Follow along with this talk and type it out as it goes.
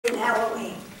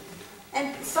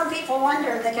And some people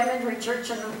wonder, they come into a church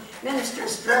and the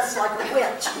minister's dressed like a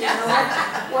witch. You know,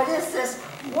 what is this?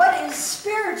 What is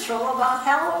spiritual about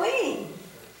Halloween?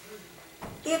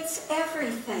 It's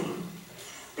everything.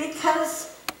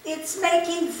 Because it's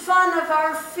making fun of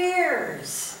our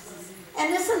fears.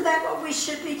 And isn't that what we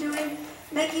should be doing?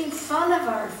 Making fun of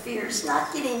our fears,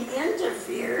 not getting into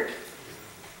fear.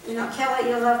 You know, Kelly,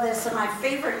 you love this, and my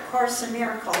favorite Course in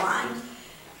Miracle line,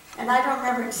 and I don't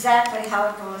remember exactly how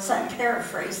it goes, I'm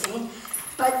paraphrasing,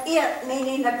 but it,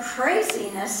 meaning the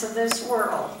craziness of this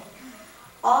world,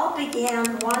 all began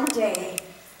one day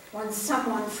when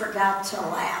someone forgot to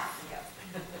laugh.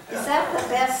 Is that the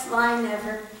best line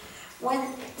ever?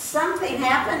 When something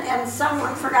happened and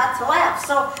someone forgot to laugh.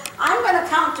 So I'm going to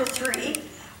count to 3.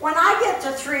 When I get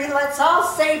to 3, let's all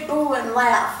say boo and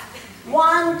laugh.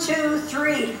 1, 2,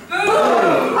 3. Boo!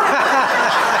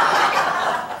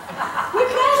 We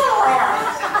gotta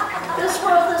laugh. This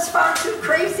world is far too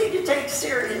crazy to take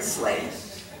seriously.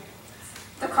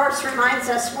 The Course reminds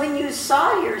us, when you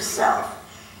saw yourself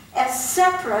as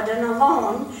separate and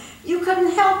alone, you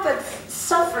couldn't help but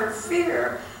suffer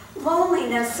fear,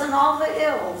 loneliness, and all the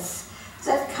ills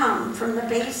that come from the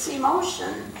base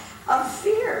emotion of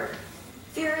fear.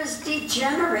 Fear is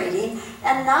degenerating,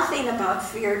 and nothing about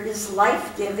fear is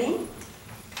life-giving.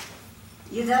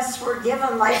 You thus were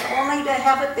given life only to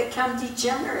have it become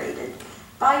degenerated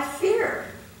by fear.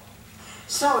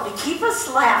 So, to keep us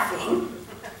laughing,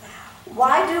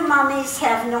 why do mummies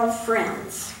have no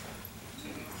friends?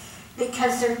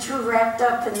 Because they're too wrapped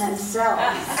up in themselves.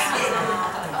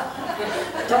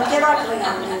 Don't get ugly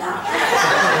on me now.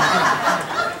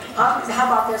 How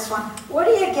about this one? What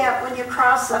do you get when you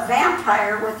cross a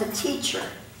vampire with a teacher?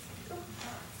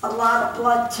 A lot of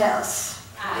blood tests.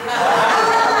 Okay,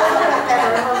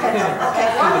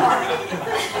 one more.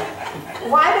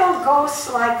 Why don't ghosts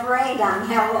like rain on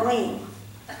Halloween?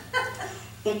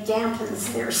 It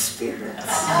dampens their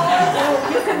spirits.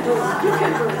 You can boo. You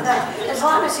can boo. As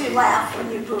long as you laugh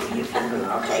when you boo, you can boo.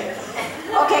 Okay.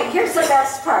 Okay, here's the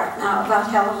best part now about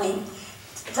Halloween.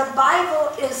 The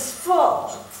Bible is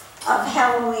full of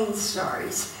Halloween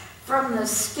stories, from the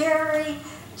scary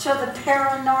to the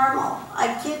paranormal.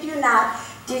 I kid you not.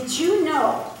 Did you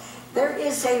know there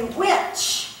is a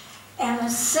witch and a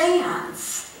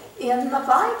seance in the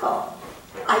Bible?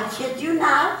 I kid you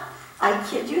not. I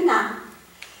kid you not.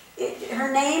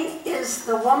 Her name is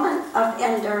the Woman of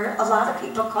Endor. A lot of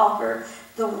people call her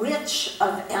the Witch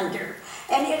of Endor.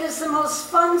 And it is the most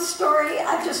fun story.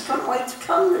 I just couldn't wait to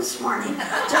come this morning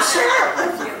to share it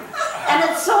with you. And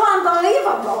it's so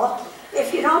unbelievable.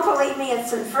 If you don't believe me,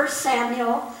 it's in 1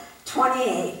 Samuel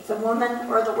 28, the woman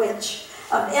or the Witch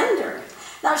of Endor.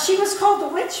 Now, she was called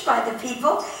the witch by the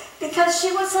people because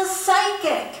she was a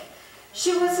psychic.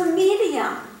 She was a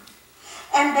medium.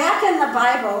 And back in the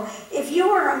Bible, if you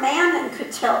were a man and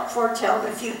could foretell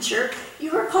the future, you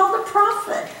were called a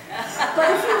prophet. But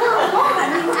if you were a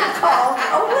woman, you were called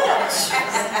a witch.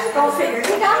 Go figure.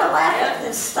 You gotta laugh at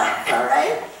this stuff, all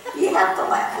right? You have to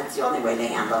laugh. It's the only way to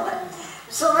handle it.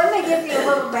 So let me give you a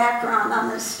little background on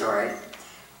this story.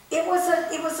 It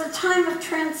was a time of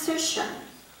transition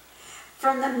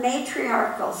from the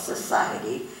matriarchal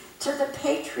society to the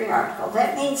patriarchal.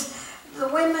 That means the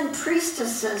women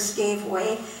priestesses gave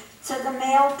way to the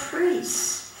male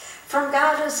priests. From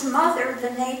God as mother,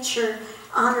 the nature,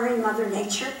 honoring Mother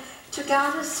Nature, to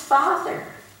God as father.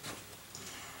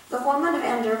 The Woman of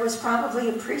Endor was probably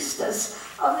a priestess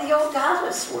of the old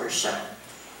goddess worship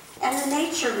and the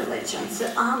nature religions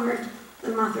that honored the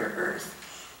Mother Earth.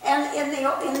 And in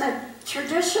the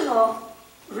traditional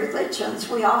religions,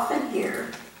 we often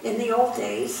hear, in the old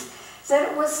days,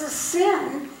 that it was a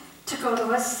sin to go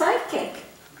to a psychic.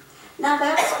 Now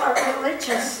that's a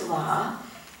religious law,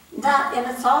 and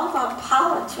it's all about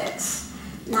politics,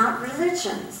 not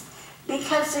religions.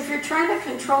 Because if you're trying to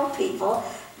control people,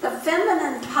 the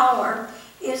feminine power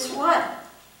is what?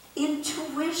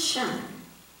 Intuition.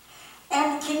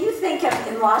 And can you think of,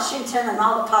 in Washington and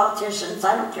all the politicians,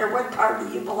 I don't care what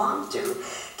party you belong to,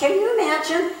 can you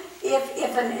imagine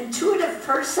if an intuitive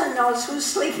person knows who's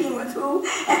sleeping with who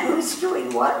and who's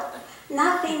doing what?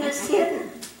 Nothing is hidden.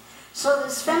 So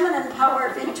this feminine power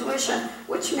of intuition,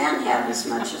 which men have as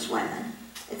much as women,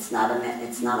 it's not a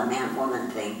man-woman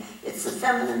thing. It's the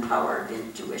feminine power of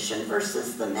intuition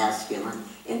versus the masculine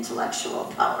intellectual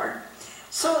power.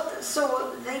 So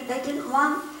they didn't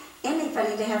want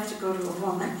anybody to have to go to a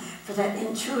woman for that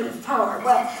intuitive power.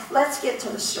 Well, let's get to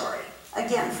the story.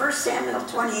 Again, 1 Samuel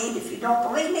 28, if you don't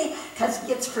believe me, because it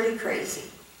gets pretty crazy.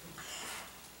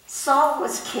 Saul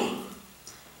was king.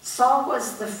 Saul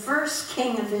was the first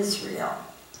king of Israel.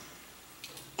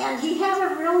 And And he had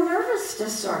a real nervous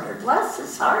disorder, bless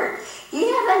his heart. He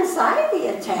had anxiety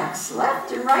attacks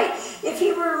left and right. If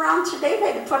he were around today,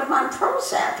 they'd have put him on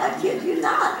Prozac, I kid you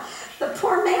not. The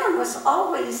poor man was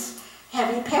always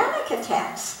having panic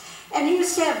attacks. And he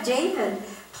used to have David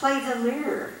play the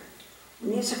lyre,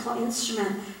 musical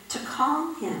instrument, to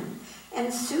calm him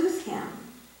and soothe him.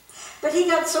 But he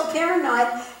got so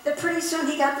paranoid that pretty soon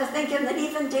he got to thinking that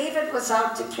even David was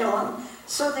out to kill him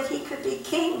so that he could be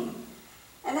king.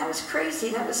 And that was crazy.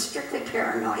 That was strictly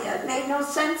paranoia. It made no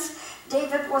sense.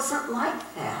 David wasn't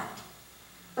like that.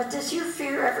 But does your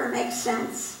fear ever make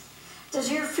sense? Does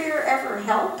your fear ever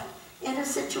help in a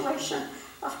situation?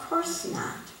 Of course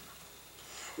not.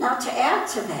 Now, to add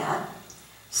to that,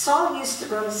 Saul used to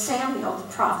go to Samuel,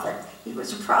 the prophet. He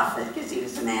was a prophet because he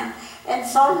was a man. And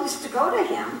Saul used to go to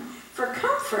him for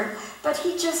comfort, but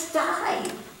he just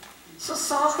died. So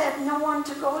Saul had no one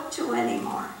to go to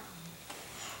anymore.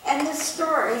 And this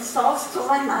story, Saul's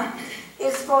dilemma,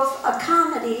 is both a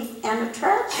comedy and a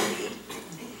tragedy.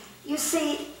 You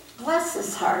see, bless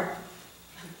his heart,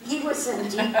 he was in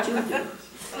deep doo-doo.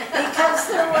 Because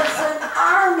there was an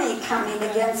army coming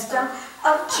against him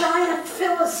of giant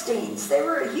Philistines. They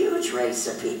were a huge race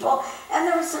of people, and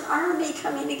there was an army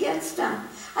coming against him.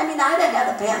 I mean, I'd have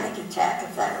had a panic attack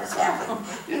if that was happening.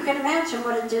 You can imagine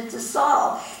what it did to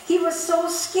Saul. He was so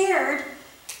scared,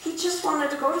 he just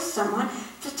wanted to go to someone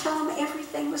to tell him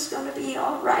everything was going to be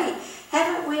all right.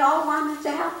 Haven't we all wanted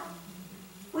that?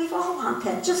 We've all wanted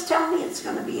that. Just tell me it's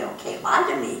going to be okay. Lie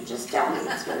to me. Just tell me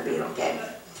it's going to be okay.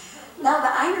 Now,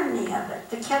 the irony of it,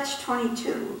 the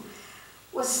catch-22,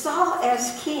 was Saul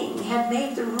as king had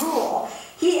made the rule.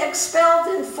 He expelled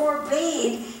and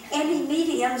forbade any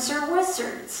mediums or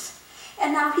wizards.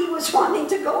 And now he was wanting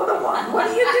to go to one. What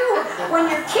do you do when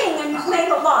you're king and you've made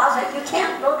a law that you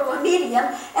can't go to a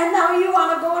medium, and now you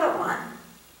want to go to one?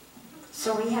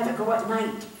 So he had to go at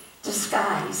night,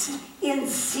 disguised, in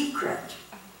secret.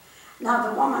 Now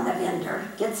the woman of Endor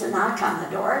gets a knock on the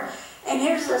door, and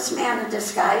here's this man in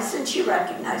disguise, and she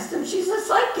recognized him. She's a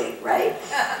psychic, right?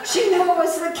 She knew it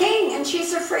was the king, and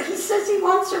she's afraid. He says he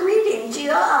wants a reading. She,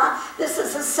 this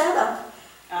is a setup.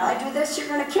 I do this, you're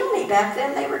going to kill me. Back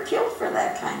then, they were killed for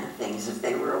that kind of things if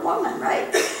they were a woman,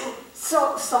 right?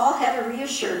 So Saul had to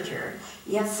reassure her,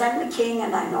 yes, I'm the king,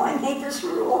 and I know I made this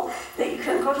rule that you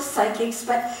couldn't go to psychics,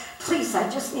 but please, I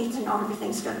just need to know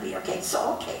everything's going to be okay.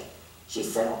 So, okay. She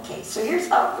said, okay. So here's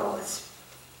how it goes.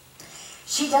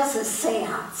 She does a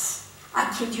seance. I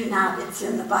kid you not, it's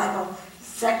in the Bible,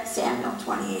 Samuel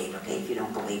 28, okay, if you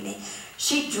don't believe me.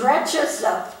 She dredges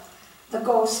up the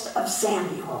ghost of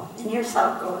Samuel. And here's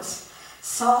how it goes.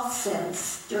 Saul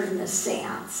says during the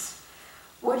seance,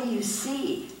 what do you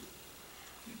see?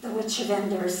 The Witch of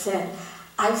Endor said,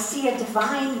 I see a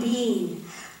divine being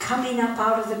coming up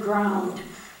out of the ground.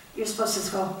 You're supposed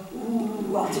to go,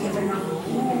 ooh, all together now.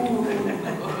 Ooh.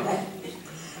 Okay.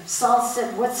 Saul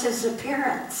said, what's his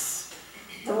appearance?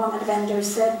 The woman of Endor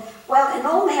said, well, an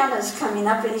old man is coming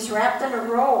up and he's wrapped in a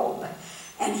robe.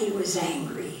 And he was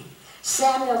angry.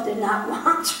 Samuel did not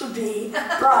want to be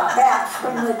brought back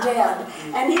from the dead,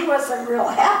 and he wasn't real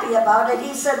happy about it.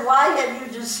 He said, why have you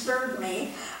disturbed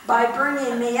me by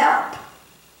bringing me up?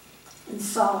 And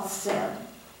Saul said,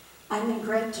 I'm in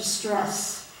great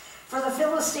distress, for the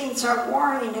Philistines are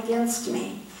warring against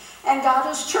me, and God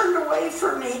has turned away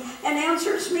from me and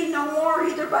answers me no more,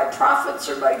 either by prophets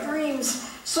or by dreams.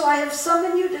 So I have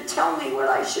summoned you to tell me what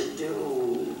I should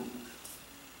do.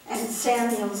 And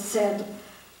Samuel said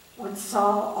what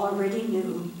Saul already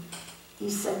knew. He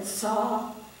said,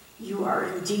 Saul, you are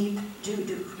in deep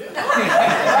doo-doo. Well,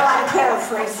 I'm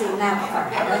paraphrasing that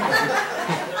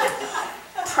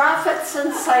part. Prophets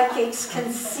and psychics can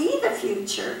see the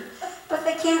future, but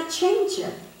they can't change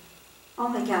it.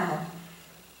 Only God,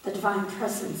 the divine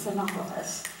presence in all of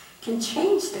us, can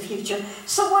change the future.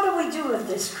 So what do we do with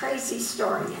this crazy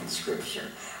story in Scripture?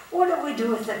 What do we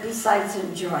do with it besides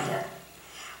enjoy it?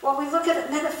 Well, we look at it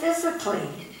metaphysically.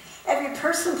 Every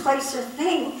person, place, or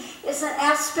thing is an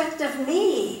aspect of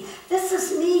me. This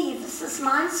is me. This is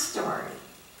my story.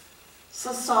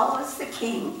 So Saul is the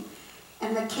king,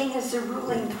 and the king is the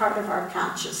ruling part of our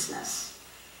consciousness.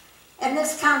 And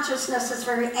this consciousness is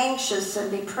very anxious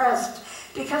and depressed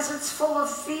because it's full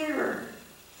of fear.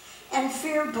 And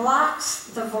fear blocks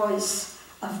the voice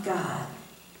of God.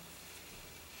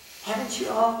 Haven't you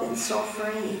all been so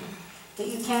afraid that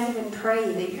you can't even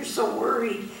pray, that you're so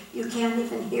worried you can't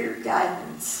even hear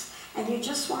guidance, and you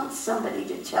just want somebody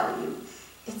to tell you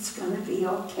it's going to be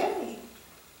okay?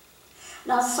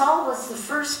 Now, Saul was the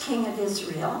first king of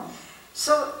Israel,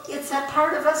 so it's that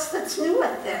part of us that's new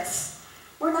at this.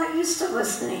 We're not used to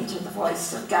listening to the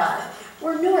voice of God.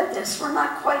 We're new at this. We're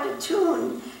not quite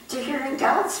attuned to hearing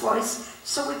God's voice,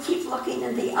 so we keep looking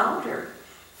in the outer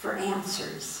for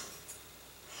answers.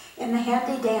 In the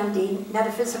handy-dandy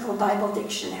Metaphysical Bible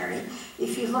Dictionary,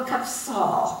 if you look up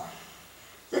Saul,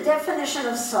 the definition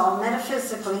of Saul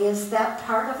metaphysically is that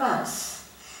part of us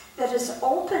that is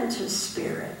open to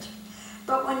spirit.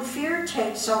 But when fear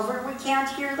takes over, we can't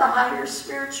hear the higher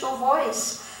spiritual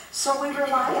voice, so we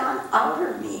rely on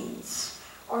outer means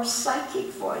or psychic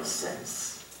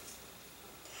voices.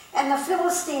 And the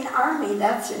Philistine army,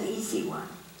 that's an easy one.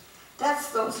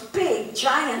 That's those big,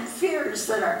 giant fears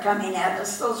that are coming at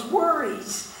us, those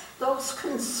worries, those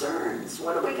concerns.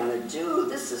 What are we going to do?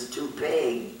 This is too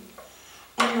big.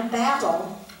 And the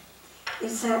battle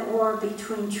is that war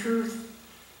between truth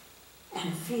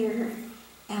and fear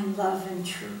and love and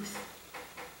truth.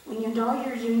 When you know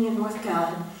your union with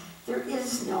God, there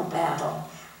is no battle.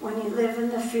 When you live in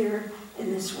the fear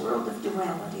in this world of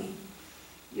duality,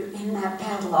 you're in that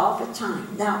battle all the time.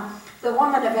 Now, the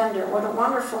woman of Endor, what a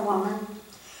wonderful woman.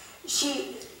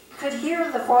 She could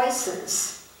hear the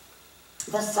voices,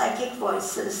 the psychic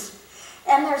voices.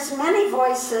 And there's many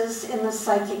voices in the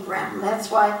psychic realm. That's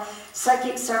why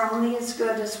psychics are only as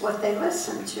good as what they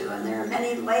listen to. And there are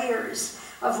many layers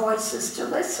of voices to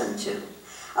listen to.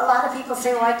 A lot of people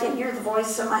say, well, I can hear the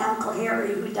voice of my Uncle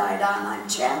Harry who died on, I'm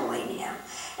channeling him.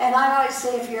 And I always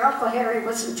say, if your Uncle Harry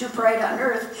wasn't too bright on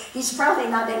earth, he's probably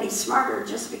not any smarter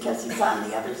just because he's on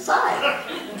the other side.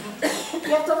 You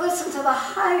have to listen to the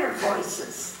higher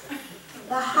voices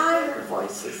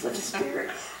of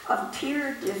spirit, of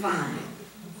pure divine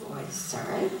voice,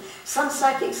 all right? Some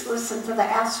psychics listen to the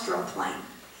astral plane.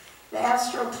 The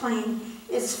astral plane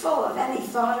is full of any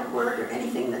thought or word or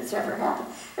anything that's ever happened.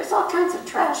 There's all kinds of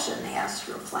trash in the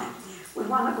astral plane. We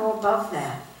want to go above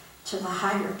that to the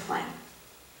higher plane.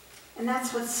 And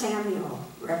that's what Samuel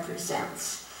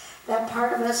represents. That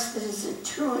part of us that is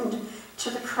attuned to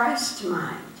the Christ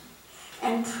mind.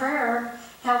 And prayer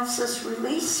helps us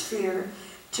release fear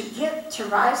to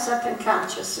rise up in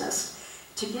consciousness,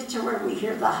 to get to where we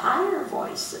hear the higher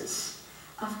voices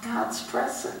of God's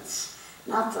presence,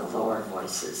 not the lower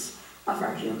voices of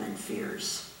our human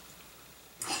fears.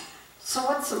 So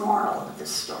what's the moral of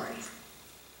this story?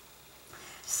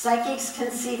 Psychics can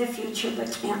see the future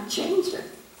but can't change it.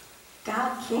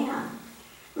 God can.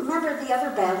 Remember the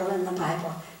other battle in the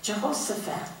Bible,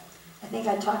 Jehoshaphat. I think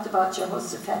I talked about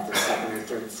Jehoshaphat the second or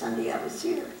third Sunday I was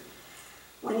here.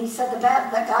 When he said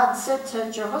that God said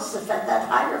to Jehoshaphat, that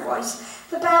higher voice,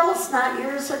 the battle's not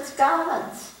yours, it's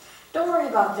God's. Don't worry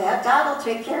about that. God will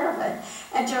take care of it.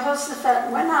 And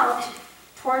Jehoshaphat went out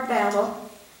toward battle,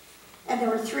 and there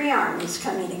were 3 armies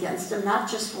coming against him, not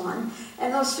just one.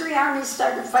 And those 3 armies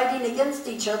started fighting against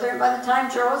each other, and by the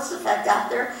time Jehoshaphat got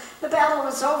there, the battle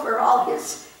was over. All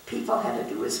his people had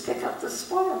to do was pick up the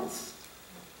spoils.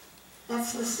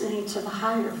 That's listening to the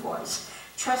higher voice,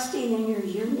 trusting in your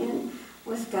union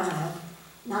with God,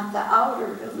 not the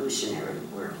outer illusionary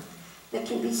world that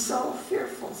can be so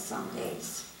fearful some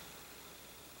days.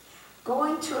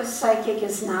 Going to a psychic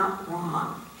is not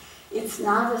wrong. It's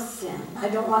not a sin. I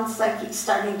don't want psychics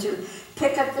starting to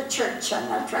pick up the church. I'm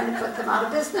not trying to put them out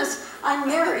of business. I'm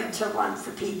married to one,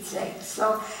 for Pete's sake.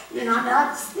 So,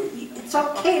 it's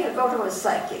okay to go to a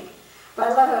psychic. But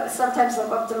I love it. Sometimes I'll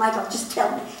go up to Michael, just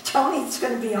tell me it's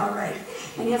going to be all right.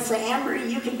 And he'll say,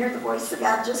 Anne-Marie, you can hear the voice of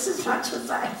God just as much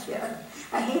as I can.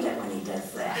 I hate it when he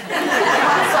does that. He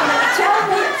wants someone to tell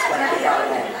me it's going to be all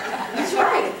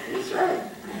right. He's right.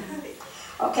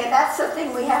 Okay, that's the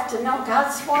thing we have to know.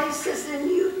 God's voice is in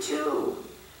you too.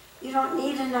 You don't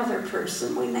need another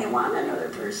person. We may want another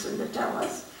person to tell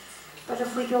us. But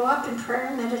if we go up in prayer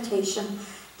and meditation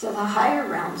to the higher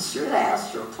realms, through the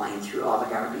astral plane, through all the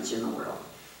garbage in the world,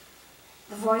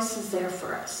 the voice is there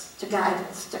for us, to guide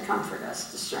us, to comfort us,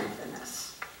 to strengthen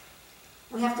us.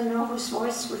 We have to know whose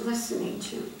voice we're listening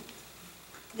to.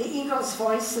 The ego's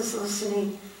voice is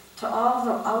listening to all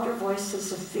the outer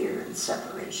voices of fear and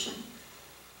separation.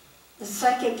 The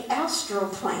psychic astral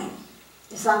plane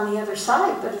is on the other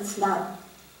side, but it's not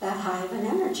that high of an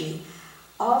energy.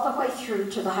 All the way through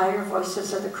to the higher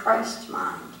voices of the Christ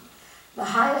mind, the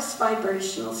highest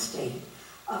vibrational state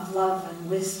of love and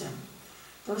wisdom.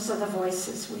 Those are the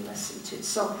voices we listen to.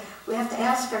 So we have to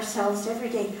ask ourselves every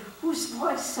day, whose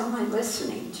voice am I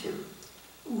listening to?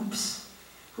 Oops.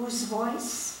 Whose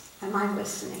voice am I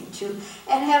listening to?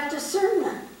 And have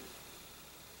discernment.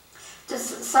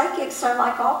 Psychics are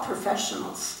like all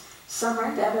professionals. Some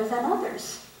are better than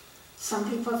others. Some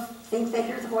people think they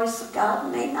hear the voice of God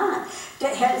and may not.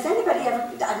 Has anybody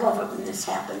ever, I love it when this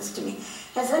happens to me,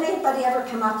 has anybody ever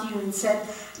come up to you and said,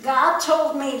 God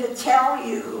told me to tell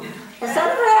you? Has that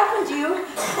ever happened to you?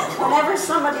 Whenever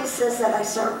somebody says that, I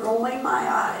start rolling my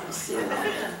eyes. You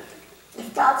know?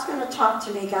 If God's going to talk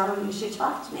to me, God will usually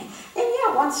talk to me. And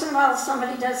yeah, once in a while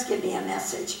somebody does give me a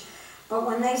message. But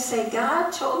when they say,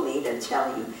 God told me to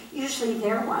tell you, usually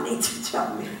they're wanting to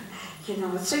tell me. You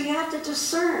know, so you have to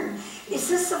discern, is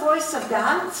this the voice of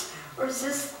God or is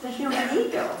this the human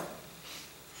ego?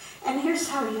 And here's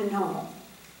how you know.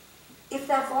 If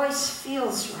that voice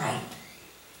feels right,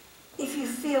 if you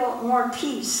feel more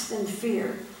peace than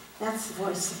fear, that's the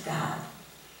voice of God.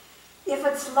 If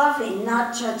it's loving,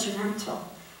 not judgmental,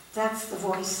 that's the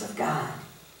voice of God.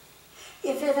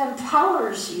 If it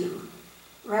empowers you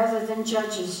rather than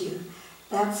judges you,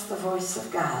 that's the voice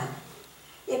of God.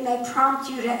 It may prompt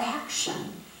you to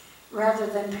action rather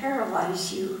than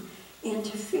paralyze you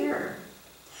into fear.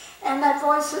 And that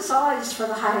voice is always for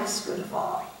the highest good of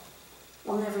all.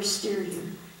 Will never steer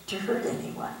you to hurt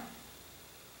anyone.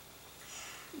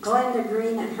 Glenda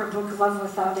Green, in her book Love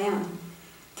Without End,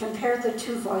 compared the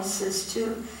two voices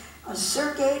to a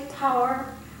surrogate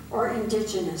power or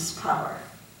indigenous power.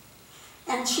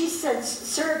 And she said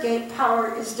surrogate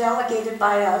power is delegated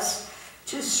by us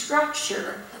to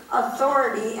structure,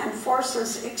 authority, and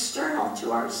forces external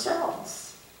to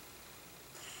ourselves.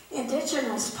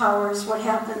 Indigenous power is what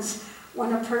happens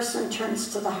when a person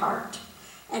turns to the heart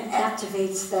and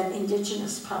activates that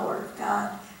indigenous power of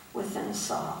God within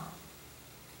us all.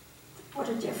 What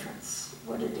a difference,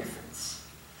 what a difference.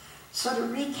 So to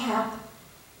recap,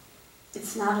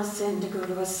 it's not a sin to go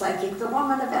to a psychic. The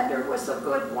woman of Endor was a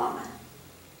good woman.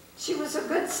 She was a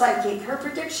good psychic. Her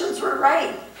predictions were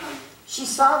right. She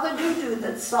saw the doo-doo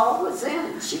that Saul was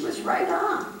in. She was right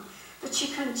on. But she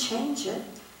couldn't change it.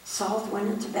 Saul went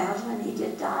into battle and he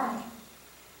did die.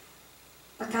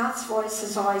 But God's voice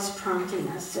is always prompting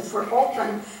us. If we're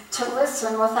open to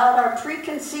listen without our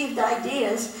preconceived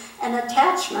ideas and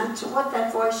attachment to what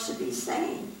that voice should be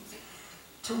saying,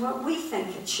 to what we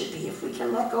think it should be, if we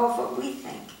can let go of what we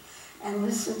think and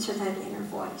listen to that inner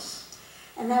voice.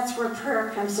 And that's where prayer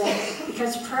comes in,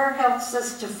 because prayer helps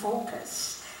us to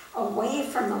focus away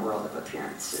from the world of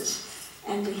appearances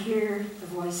and to hear the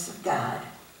voice of God.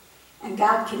 And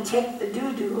God can take the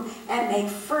doo-doo and make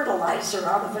fertilizer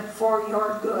out of it for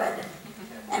your good.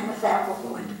 And with that,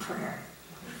 we'll go into prayer.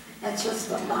 Let's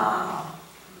just allow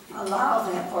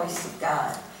that voice of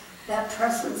God, that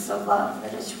presence of love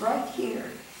that is right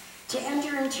here, to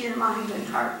enter into your mind and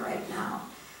heart right now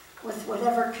with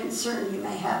whatever concern you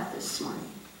may have this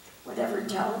morning, whatever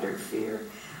doubt or fear,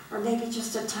 or maybe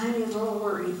just a tiny little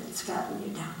worry that's gotten you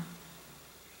down.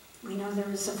 We know there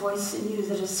is a voice in you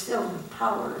that is filled with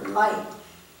power and light.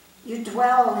 You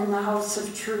dwell in the house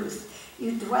of truth.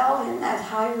 You dwell in that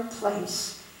higher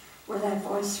place where that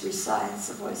voice resides,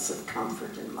 a voice of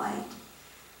comfort and light,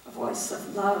 a voice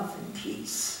of love and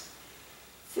peace,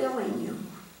 filling you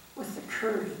with the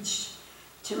courage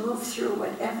to move through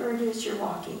whatever it is you're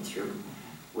walking through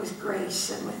with grace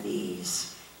and with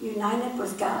ease. United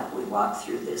with God, we walk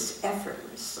through this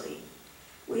effortlessly.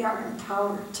 We are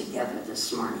empowered together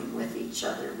this morning with each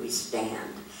other. We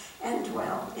stand and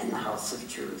dwell in the house of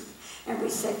truth. And we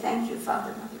say, thank you,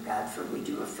 Father, Mother God, for we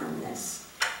do affirm this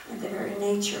in the very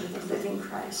nature of the living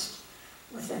Christ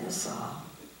within us all.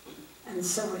 And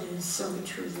so it is, so it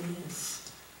truly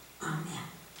is. Amen.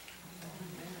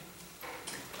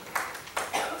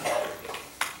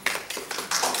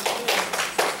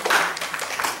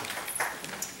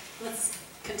 Let's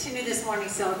continue this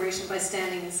morning's celebration by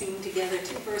standing and singing together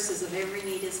 2 verses of Every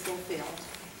Need is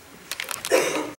Fulfilled.